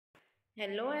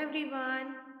Hello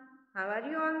everyone. How are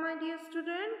you all, my dear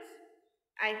students?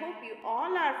 I hope you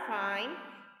all are fine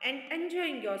and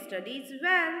enjoying your studies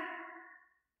well.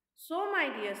 So, my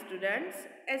dear students,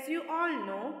 as you all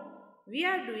know, we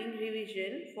are doing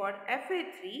revision for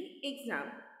FA3 exam.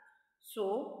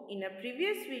 So, in a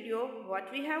previous video,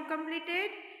 what we have completed?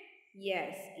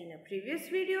 Yes, in a previous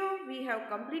video, we have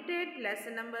completed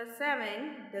lesson number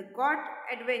 7, the God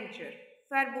Adventure,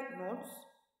 Fair Book Notes.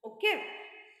 Okay.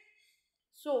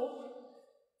 So,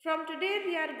 from today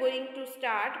we are going to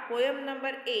start poem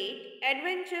number 8,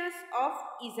 Adventures of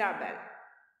Isabel.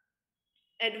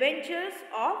 Adventures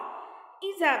of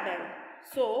Isabel.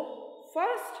 So,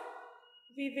 first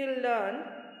we will learn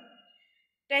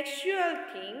textual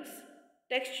things,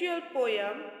 textual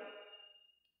poem,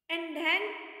 and then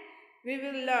we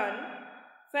will learn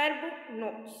fair book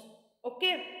notes.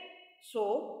 Okay,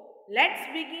 so let's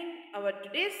begin our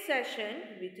today's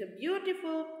session with a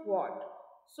beautiful quote.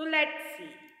 So, let's see.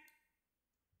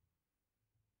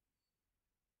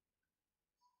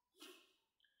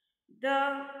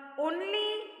 The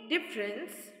only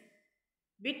difference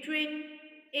between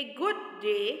a good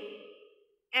day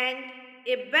and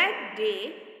a bad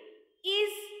day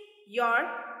is your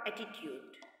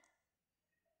attitude.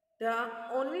 The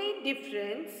only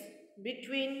difference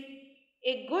between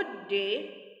a good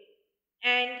day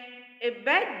and a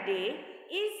bad day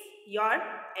is your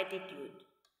attitude.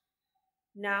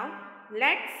 Now,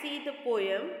 let's see the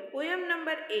poem. Poem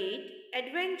number 8,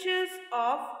 Adventures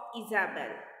of Isabel.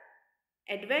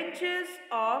 Adventures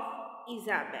of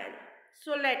Isabel.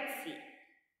 So let's see.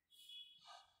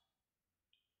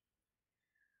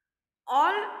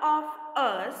 All of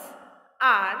us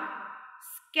are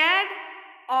scared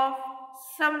of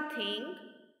something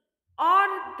or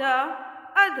the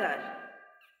other.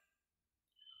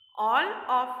 All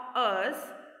of us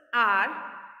are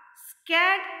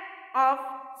scared of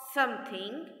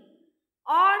something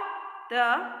or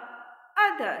the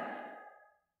other.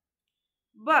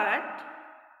 But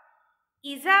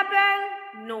Isabel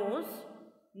knows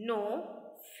no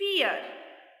fear.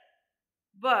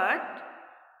 But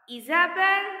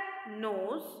Isabel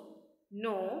knows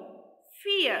no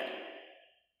fear.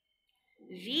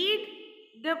 Read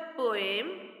the poem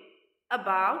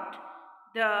about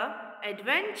the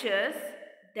adventures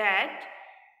that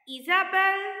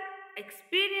Isabel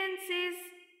experiences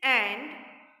and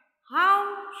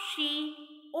how she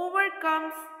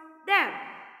overcomes them.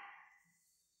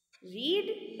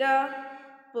 Read the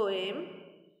poem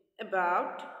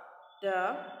about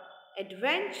the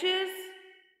adventures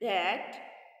that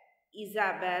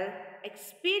Isabel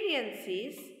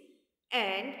experiences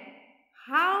and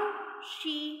how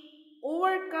she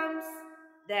overcomes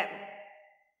them.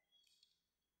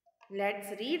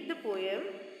 Let's read the poem.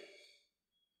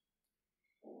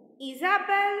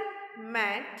 Isabel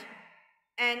met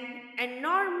an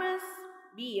enormous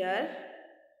bear.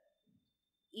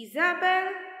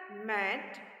 Isabel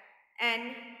met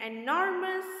an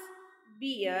enormous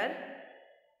bear.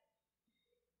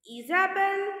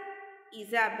 Isabel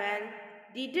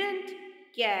didn't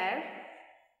care.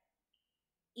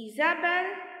 Isabel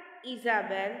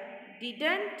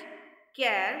didn't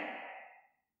care.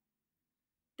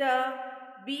 The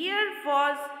bear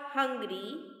was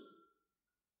hungry.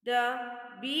 The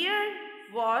bear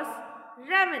was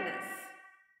ravenous.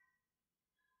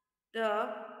 The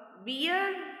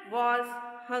bear was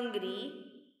hungry.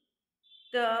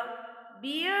 The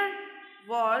bear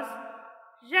was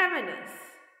ravenous.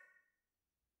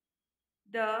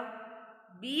 The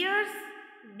bear's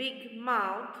big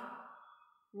mouth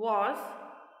was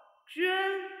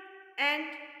cruel and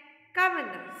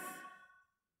cavernous.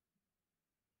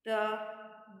 The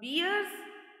bear's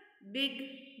big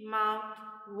mouth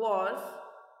was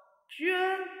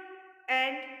cruel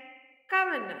and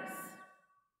cavernous.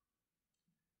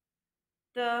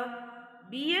 The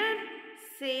bear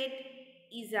said,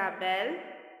 Isabel.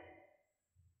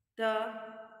 The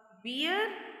bear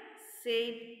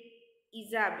said,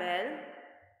 Isabel,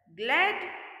 glad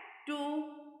to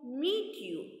meet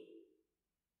you.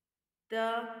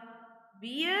 The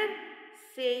bear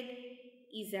said,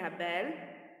 Isabel,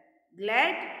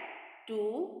 glad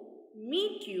to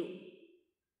meet you.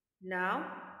 Now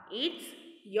it's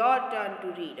your turn to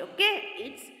read, okay?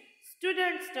 It's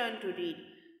students' turn to read.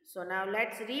 So now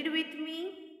let's read with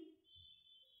me.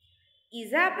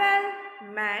 Isabel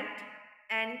met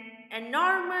an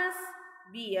enormous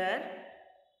bear.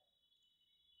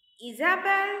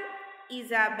 Isabel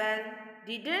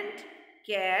didn't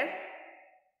care.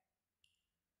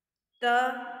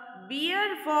 The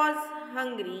bear was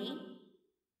hungry.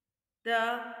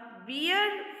 The bear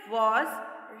was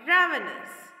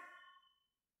ravenous.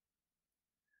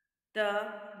 The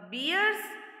bear's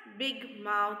big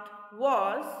mouth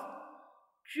was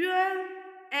cruel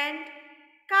and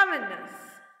cavernous.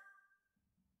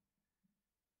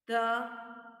 The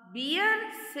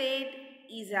bear said,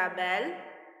 Isabel,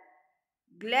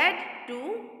 glad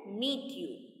to meet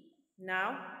you.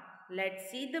 Now,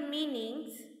 let's see the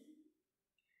meanings.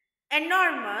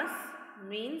 Enormous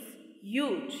means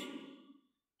huge.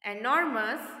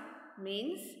 Enormous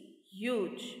means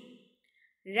huge.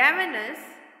 Ravenous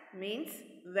means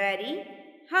very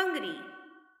hungry.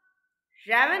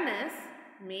 Ravenous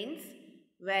means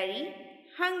very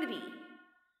hungry.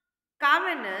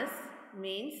 Cavernous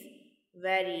means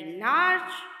very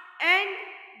large and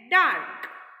dark.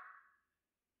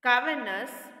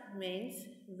 Cavernous means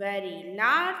very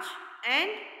large and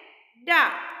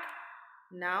dark.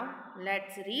 Now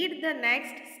let's read the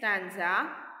next stanza.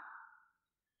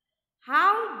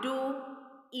 How do,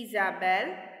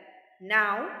 Isabel,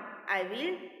 now I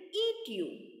will eat you.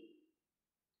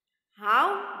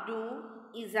 How do,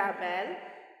 Isabel,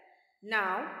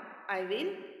 now I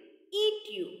will eat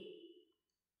you.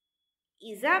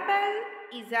 Isabel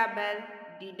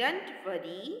didn't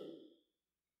worry.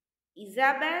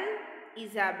 Isabel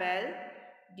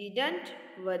didn't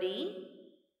worry.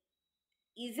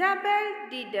 Isabel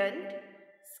didn't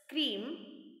scream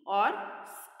or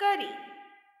scurry.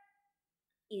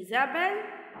 Isabel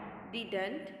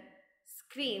didn't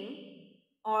scream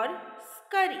or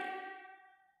scurry.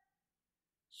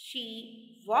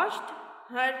 She washed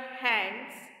her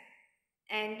hands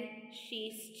and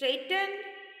she straightened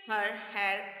her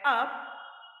hair up.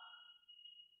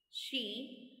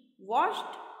 She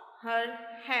washed her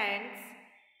hands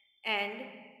and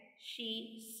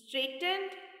she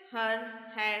straightened her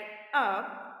hair up.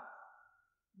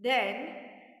 Then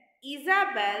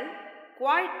Isabel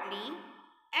quietly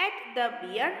ate the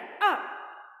bear up.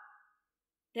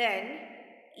 Then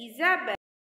Isabel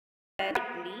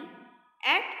quietly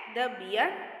ate the bear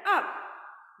up.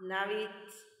 Now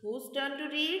it's whose turn to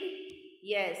read?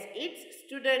 Yes, it's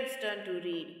student's turn to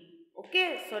read.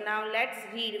 Okay, so now let's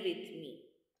read with me.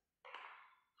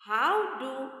 How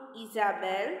do,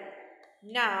 Isabel,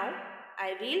 now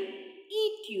I will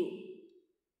eat you.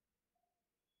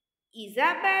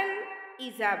 Isabel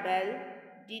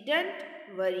didn't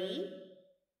worry.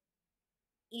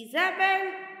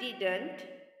 Isabel didn't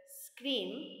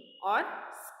scream or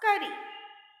scurry.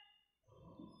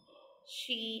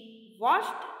 She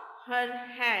washed her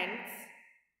hands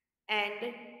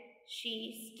and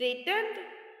she straightened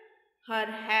her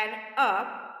hair up.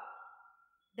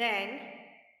 Then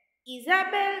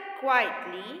Isabel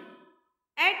quietly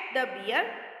ate the bear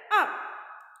up.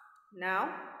 Now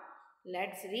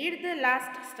let's read the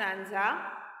last stanza.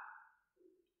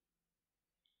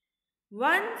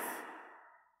 Once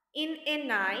in a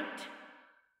night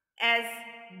as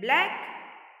black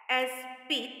as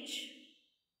pitch.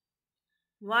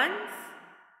 Once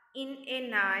in a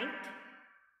night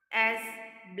as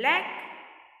black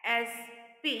as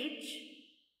pitch,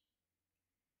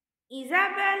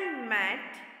 Isabel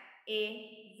met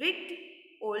a wicked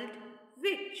old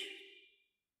witch.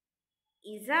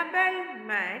 Isabel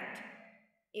met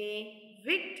a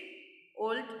wicked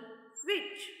old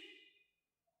witch.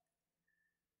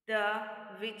 The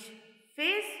witch's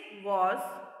face was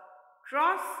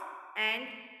cross and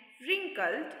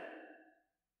wrinkled.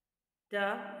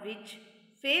 The witch's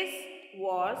face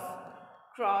was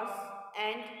cross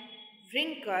and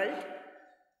wrinkled.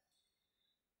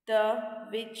 The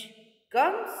witch's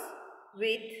gums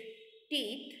with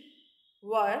teeth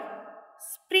were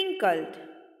sprinkled.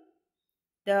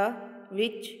 The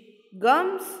witch's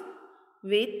gums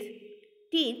with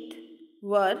teeth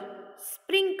were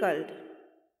sprinkled.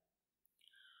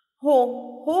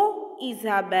 Ho, ho,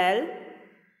 Isabel,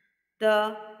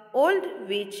 the old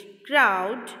witch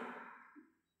cried.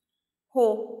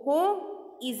 Ho,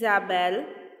 ho, Isabel,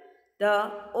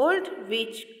 the old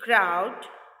witch cried.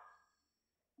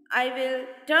 I will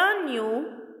turn you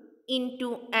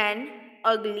into an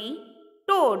ugly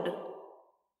toad.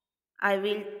 I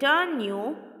will turn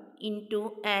you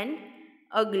into an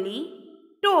ugly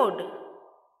toad.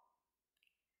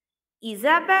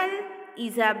 Isabel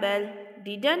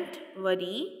didn't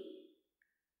worry.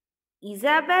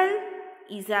 Isabel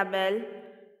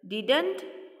didn't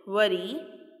worry.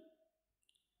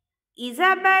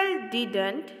 Isabel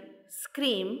didn't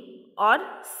scream or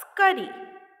scurry.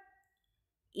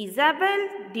 Isabel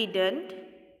didn't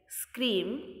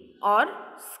scream or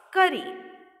scurry.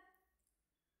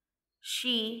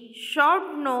 She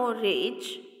showed no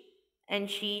rage and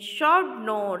she showed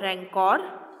no rancor.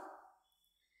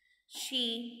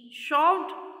 She showed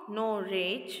no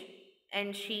rage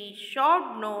and she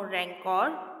showed no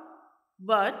rancor.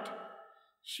 But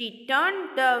she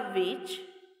turned the witch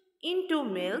into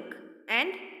milk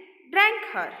and drank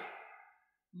her.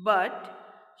 But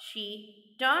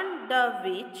she turned the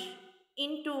witch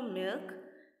into milk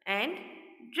and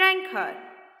drank her.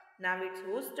 Now it's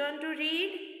whose turn to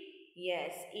read?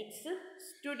 Yes, it's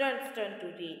student's turn to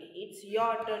read. It's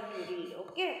your turn to read,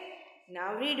 okay?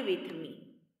 Now read with me.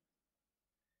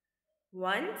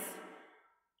 Once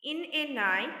in a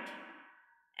night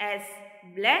as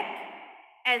black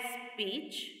as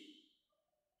pitch,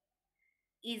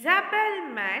 Isabel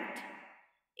met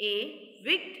a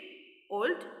wicked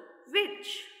old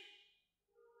witch.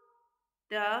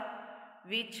 The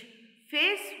witch's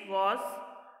face was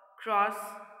cross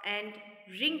and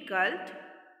wrinkled.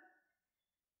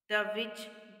 The witch's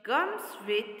gums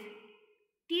with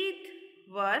teeth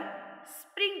were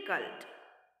sprinkled.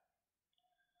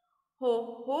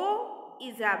 Ho, ho,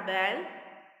 Isabel,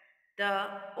 the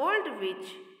old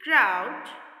witch cried,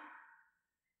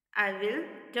 I will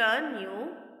turn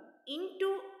you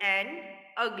into an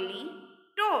ugly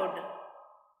toad.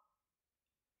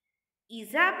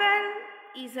 Isabel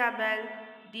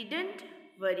didn't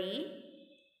worry.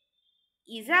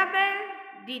 Isabel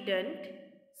didn't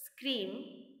scream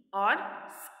or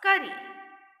scurry.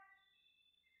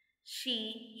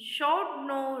 She showed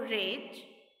no rage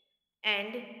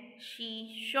and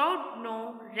she showed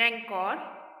no rancor,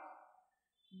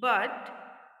 but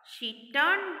she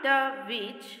turned the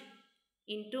witch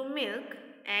into milk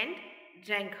and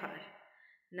drank her.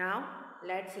 Now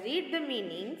let's read the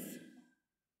meanings.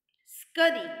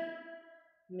 Scurry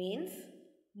means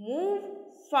move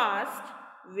fast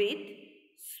with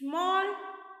small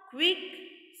quick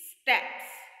steps.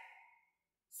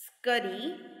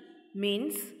 Scurry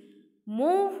means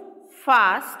move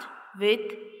fast with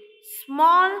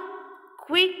small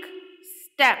quick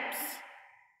steps.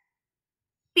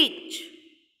 Pitch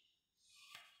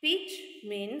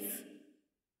means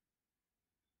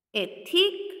a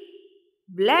thick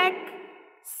black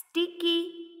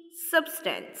sticky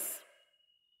substance.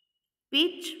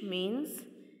 Pitch means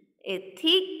a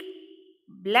thick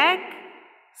black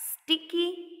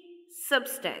sticky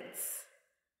substance.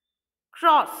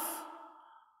 Cross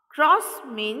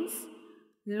means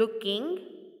looking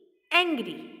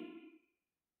angry.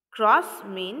 Cross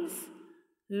means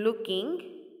looking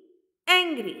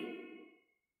angry.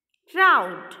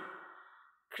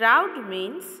 Crowd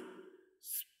means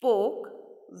spoke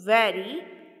very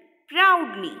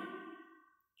proudly.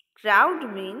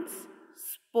 Crowd means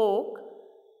spoke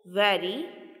very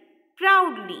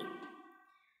proudly.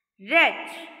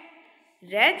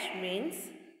 Rage means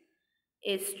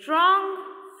a strong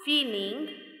feeling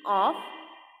of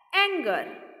anger.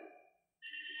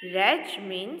 Rage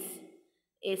means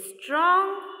a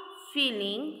strong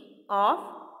feeling of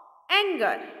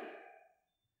anger.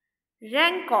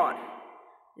 Rancor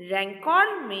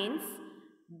means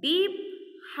deep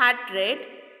hatred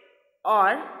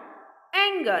or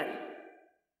anger.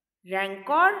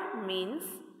 Rancor means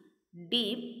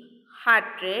deep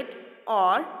hatred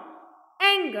or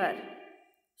anger.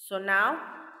 So now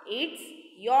it's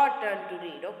your turn to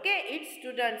read, okay? It's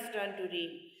student's turn to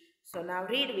read. So now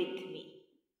read with me.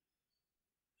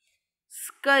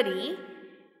 Scurry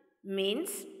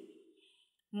means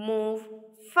move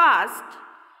fast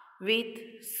with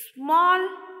small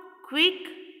quick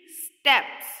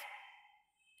steps.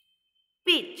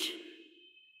 Pitch,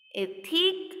 a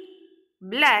thick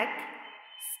black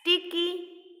sticky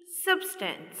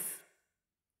substance.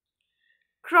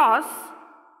 Cross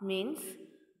means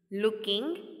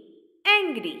looking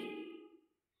angry.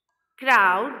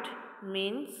 Crowd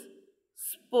means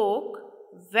spoke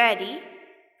very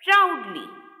proudly.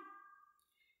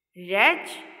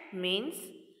 Rage means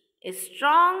a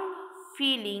strong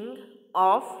feeling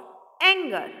of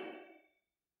anger.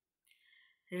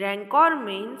 Rancor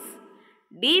means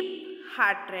deep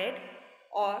hatred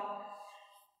or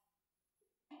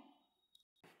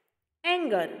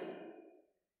anger.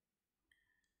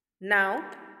 Now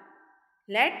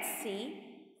let's see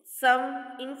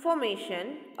some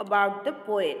information about the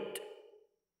poet.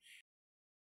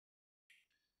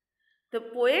 The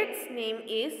poet's name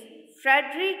is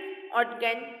Frederick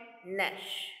Ogden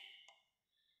Nash.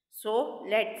 So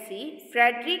let's see.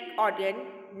 Frederick Ogden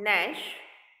Nash,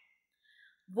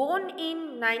 born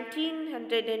in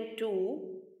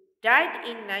 1902, died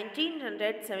in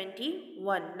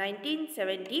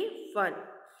 1971.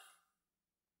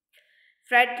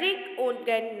 Frederick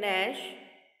Ogden Nash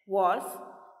was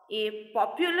a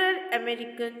popular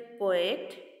American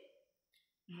poet,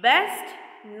 best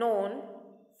known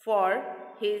for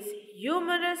his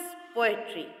humorous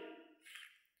poetry.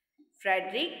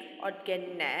 Frederick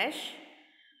Ogden Nash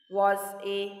was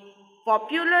a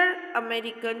popular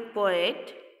American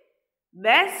poet,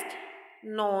 best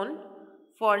known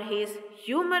for his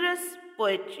humorous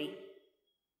poetry.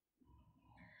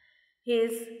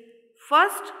 His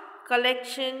first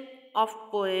collection of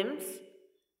poems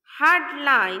had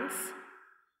lines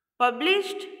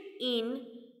published in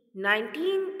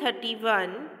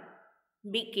 1931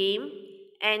 became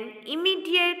an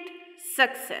immediate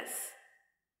success.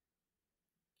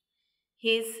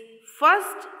 His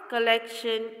first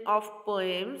collection of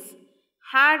poems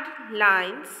had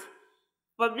lines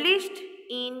published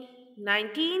in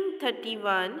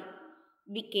 1931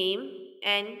 became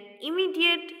an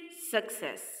immediate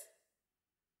success.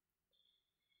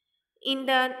 In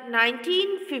the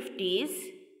 1950s,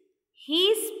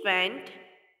 he spent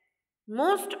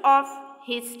most of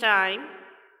his time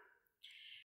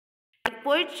writing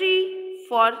poetry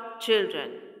for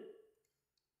children.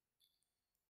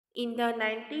 In the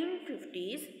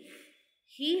 1950s,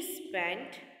 he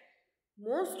spent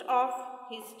most of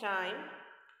his time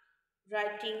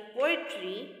writing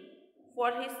poetry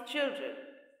for his children.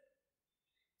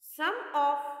 Some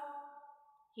of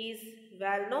his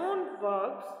well-known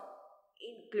works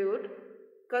include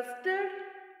Custard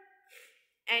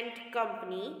and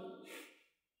Company,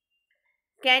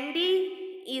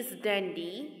 Candy is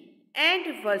Dandy,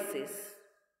 and Verses.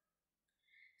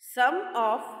 Some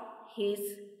of his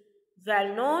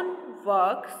well-known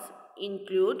works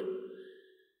include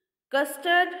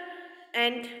Custard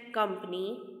and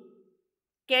Company,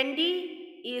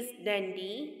 Candy is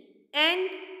Dandy, and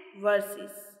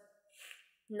Verses.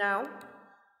 Now,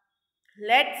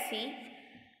 let's see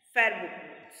fair book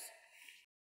notes.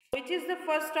 Which is the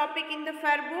first topic in the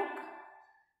fair book?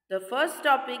 The first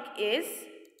topic is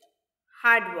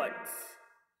hard words.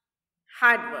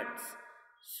 Hard words.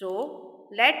 So,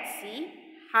 let's see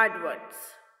hard words.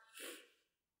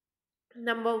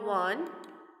 Number 1,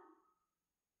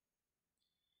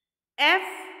 F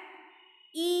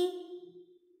E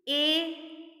A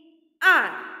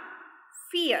R,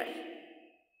 fear.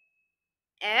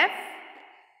 F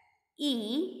E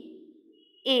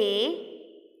A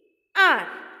R,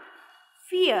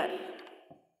 fear.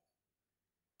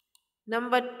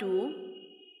 Number 2,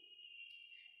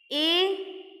 A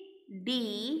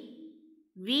D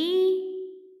V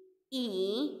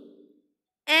E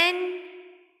N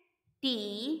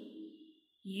T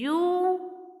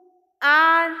U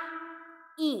R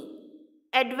E,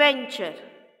 adventure.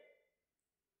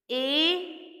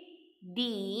 A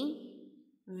D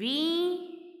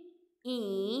V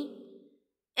E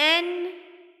N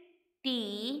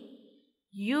T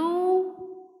U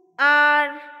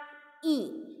R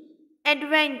E,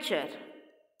 adventure.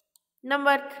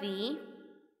 Number 3,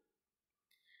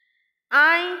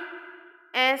 I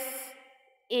S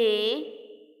A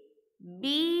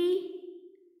B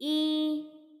E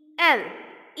L,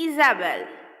 Isabel.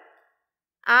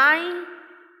 I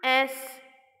S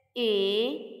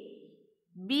A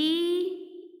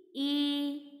B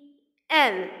E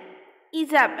L,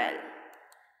 Isabel.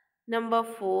 Number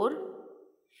 4,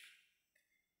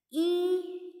 E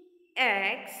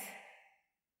X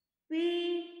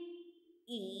P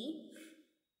E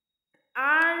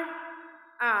R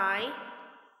I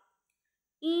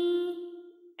E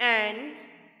N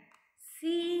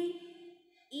C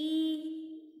E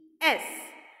S,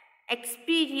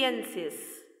 experiences.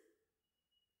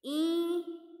 E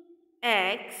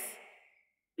X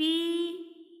P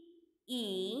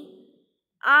E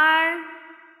R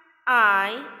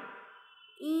I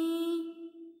E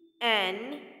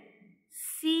N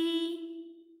C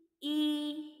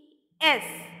E S,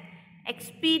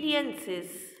 experiences.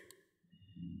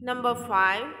 Number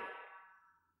 5,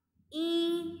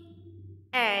 E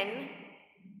N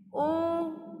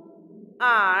O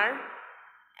R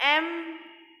M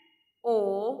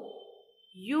O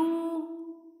U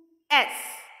S,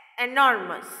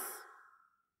 enormous.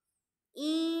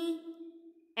 E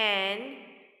N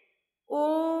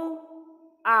O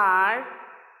R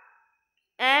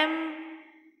M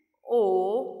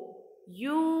O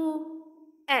U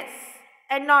S,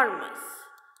 enormous.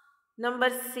 Number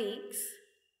 6,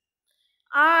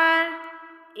 R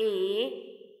A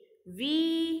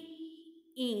V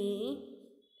E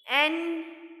N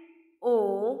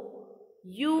O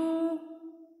U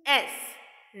S,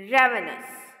 ravenous.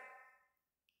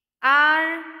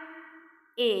 R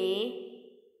A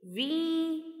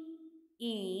V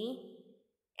E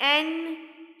N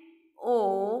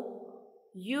O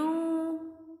U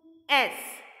S,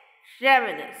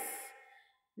 ravenous.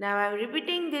 Now I am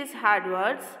repeating these hard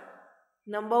words.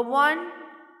 Number 1,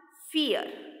 fear.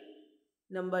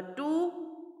 Number 2,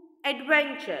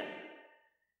 adventure.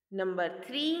 Number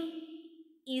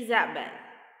 3, Isabel.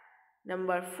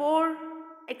 Number 4,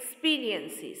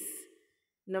 experiences.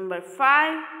 Number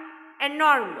 5,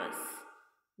 enormous.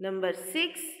 Number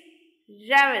 6,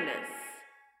 ravenous.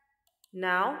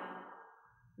 Now,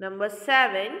 number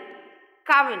 7,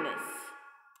 cavernous.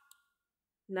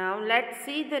 Now, let's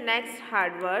see the next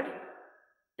hard word,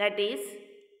 that is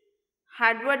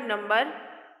hard word number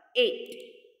 8.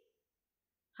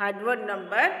 Hard word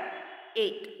number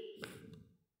 8.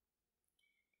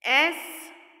 S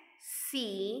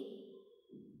C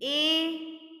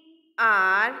A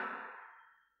R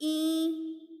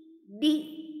E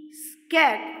D,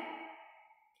 scared.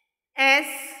 S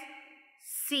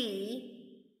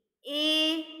C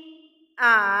A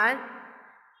R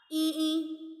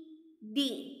E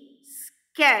D,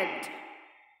 scared.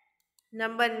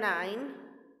 Number 9,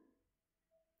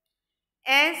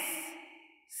 S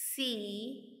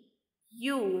C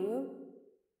U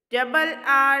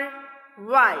R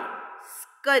Y,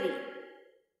 scurry.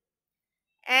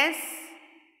 S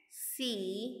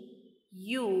C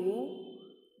U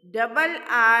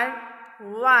R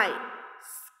Y,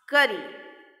 scurry.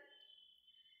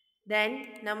 Then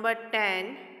number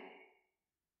 10,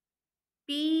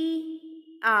 P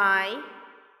I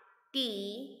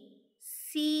T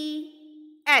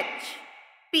C H,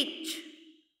 pitch.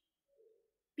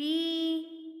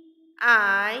 P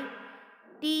I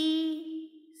T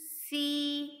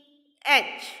C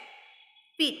H,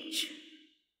 pitch.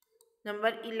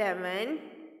 Number 11,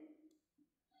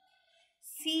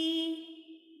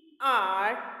 C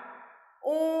R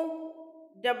O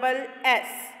S,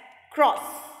 cross.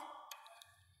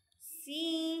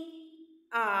 C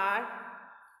R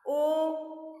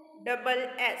O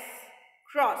S,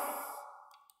 cross.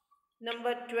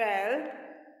 Number 12,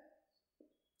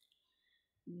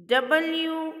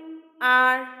 W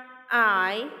R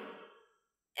I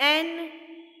N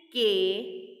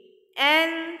K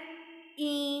L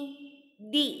E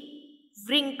D,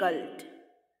 wrinkled.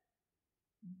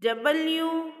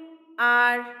 W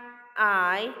R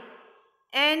I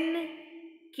N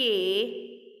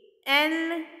K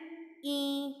L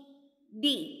E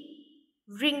D,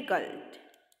 wrinkled.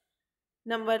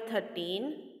 Number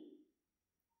 13,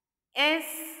 S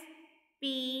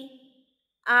P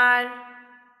R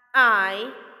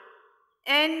I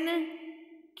N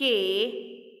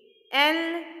K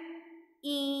L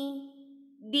E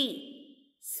D,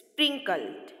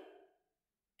 sprinkled.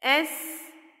 S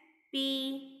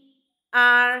P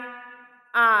R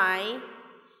I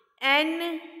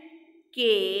N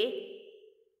K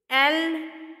L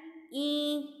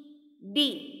E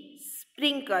D,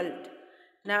 sprinkled.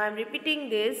 Now I am repeating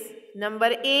this.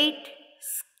 Number 8,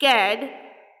 scared.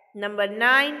 Number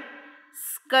 9,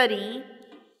 scurry.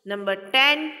 Number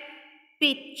 10,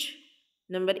 pitch.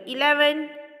 Number 11,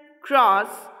 cross.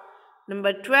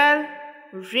 Number 12,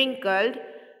 wrinkled.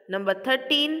 Number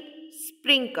 13,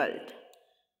 sprinkled.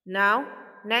 Now,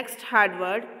 next hard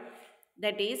word,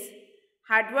 that is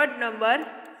hard word number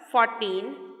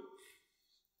 14,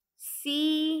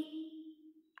 C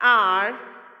R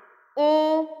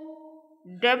O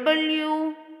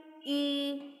W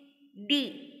E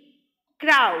D,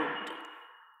 crowd.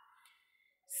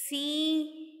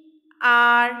 C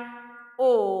R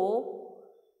O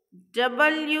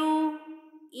W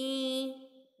E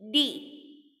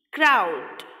D,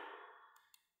 crowd.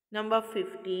 Number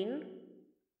 15,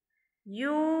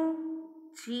 U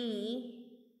G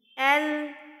L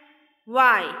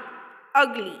Y,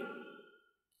 ugly.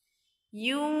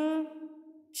 U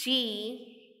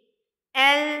G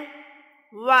L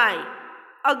Y,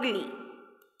 ugly.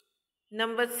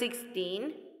 Number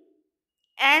 16,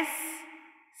 S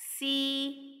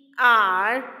C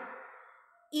R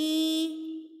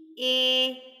E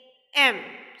A M,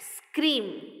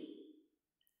 scream.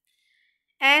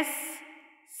 S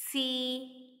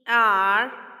C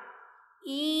R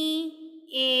E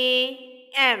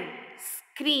A M,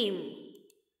 scream.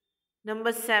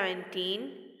 Number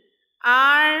 17,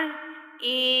 R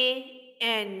A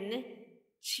N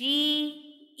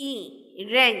G E,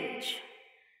 range.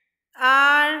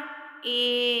 R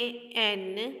A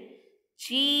N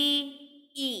G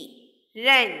E,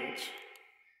 range.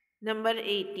 Number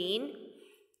 18,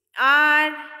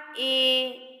 R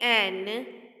A N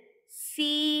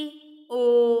C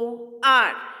O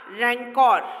R,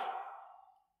 rancor.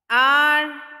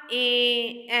 R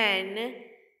A N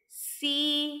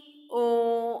C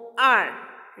O R,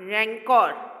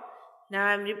 rancor. Now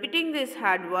I am repeating these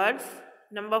hard words.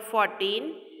 Number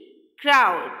 14,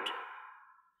 crowd.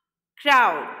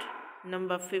 Crowd.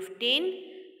 Number 15,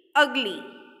 ugly.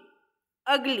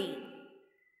 Ugly.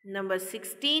 Number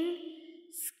 16,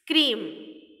 scream.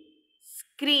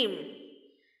 Scream.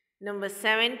 Number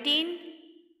 17,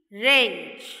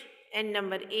 range. And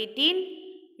number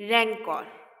 18, rancor.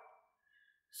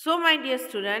 So my dear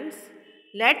students,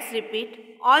 let's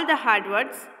repeat all the hard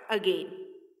words again.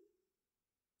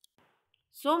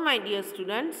 So my dear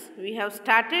students, we have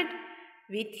started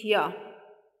with here.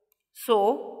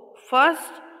 So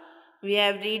first we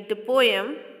have read the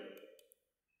poem.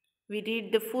 We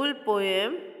read the full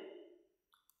poem.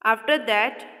 After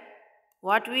that,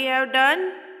 what we have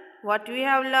done, what we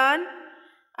have learned,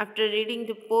 after reading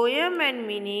the poem and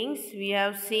meanings, we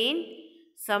have seen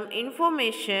some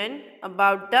information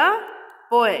about the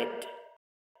poet.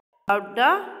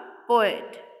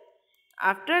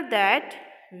 After that,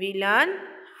 we learn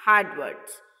hard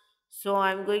words. So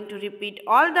I am going to repeat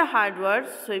all the hard words.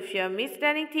 So if you have missed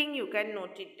anything, you can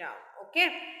note it down. Okay.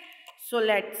 So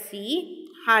let's see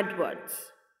hard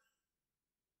words.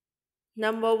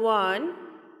 Number 1,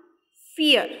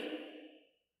 fear.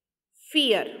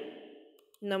 Fear.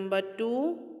 Number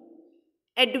 2,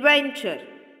 adventure.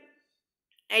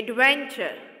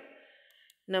 Adventure.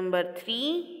 Number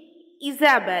 3,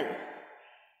 Isabel.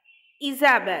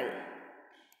 Isabel.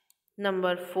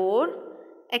 Number 4,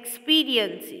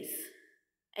 experiences.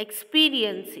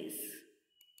 Experiences.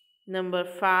 Number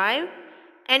 5,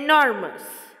 enormous.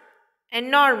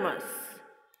 Enormous.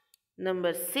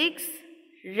 Number 6,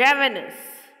 ravenous.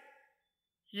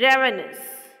 Ravenous.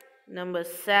 Number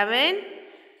 7,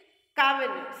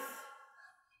 cavernous.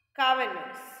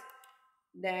 Cavernous.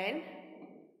 Then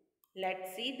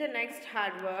let's see the next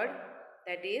hard word,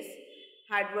 that is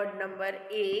hard word number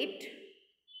 8,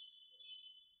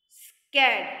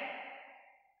 scared.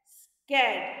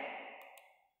 Scared.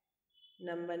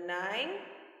 Number 9,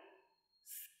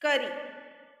 scurry.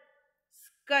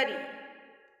 Scurry.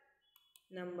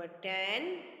 Number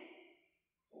 10,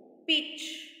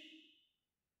 pitch.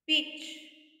 Pitch.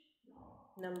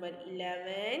 Number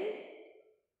 11,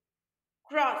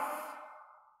 cross.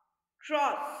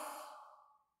 Cross.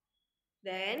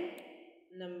 Then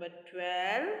number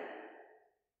 12,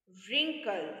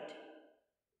 wrinkled.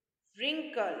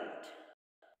 Wrinkled.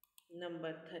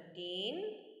 Number 13,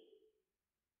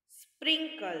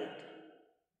 sprinkled.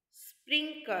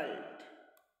 Sprinkled.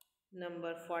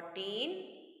 Number 14,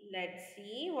 let's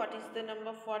see what is the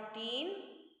number 14.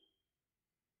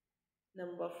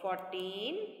 Number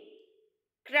 14,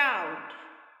 crowd.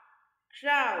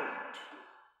 Crowd.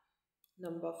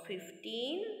 Number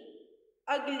 15,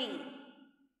 ugly.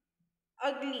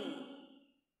 Ugly.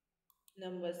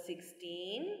 Number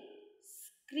 16,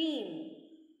 scream.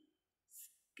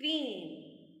 Scream.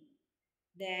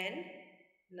 Then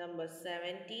number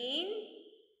 17,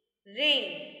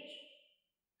 range.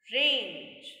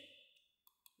 Range.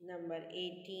 Number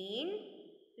 18,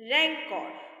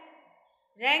 rancor.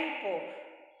 Rancor.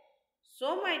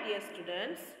 So my dear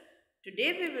students,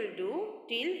 today we will do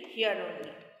till here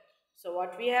only. So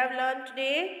what we have learned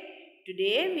today?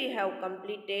 Today we have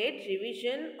completed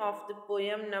revision of the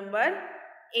poem number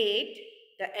 8,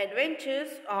 The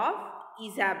Adventures of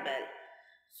Isabel.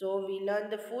 So we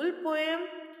learned the full poem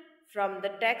from the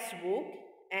textbook,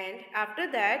 and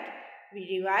after that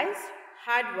we revised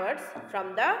hard words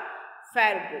from the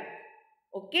fair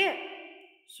book. Okay.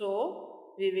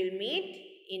 So we will meet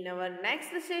in our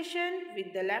next session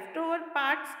with the leftover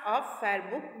parts of fair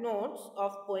book notes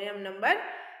of poem number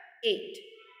 8.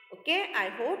 Okay, I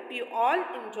hope you all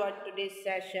enjoyed today's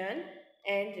session,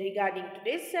 and regarding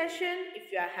today's session,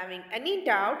 if you are having any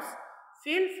doubts,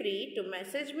 feel free to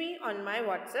message me on my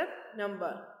WhatsApp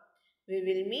number. We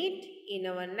will meet in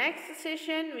our next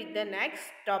session with the next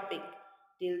topic.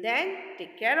 Till then,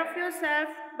 take care of yourself.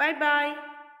 Bye-bye.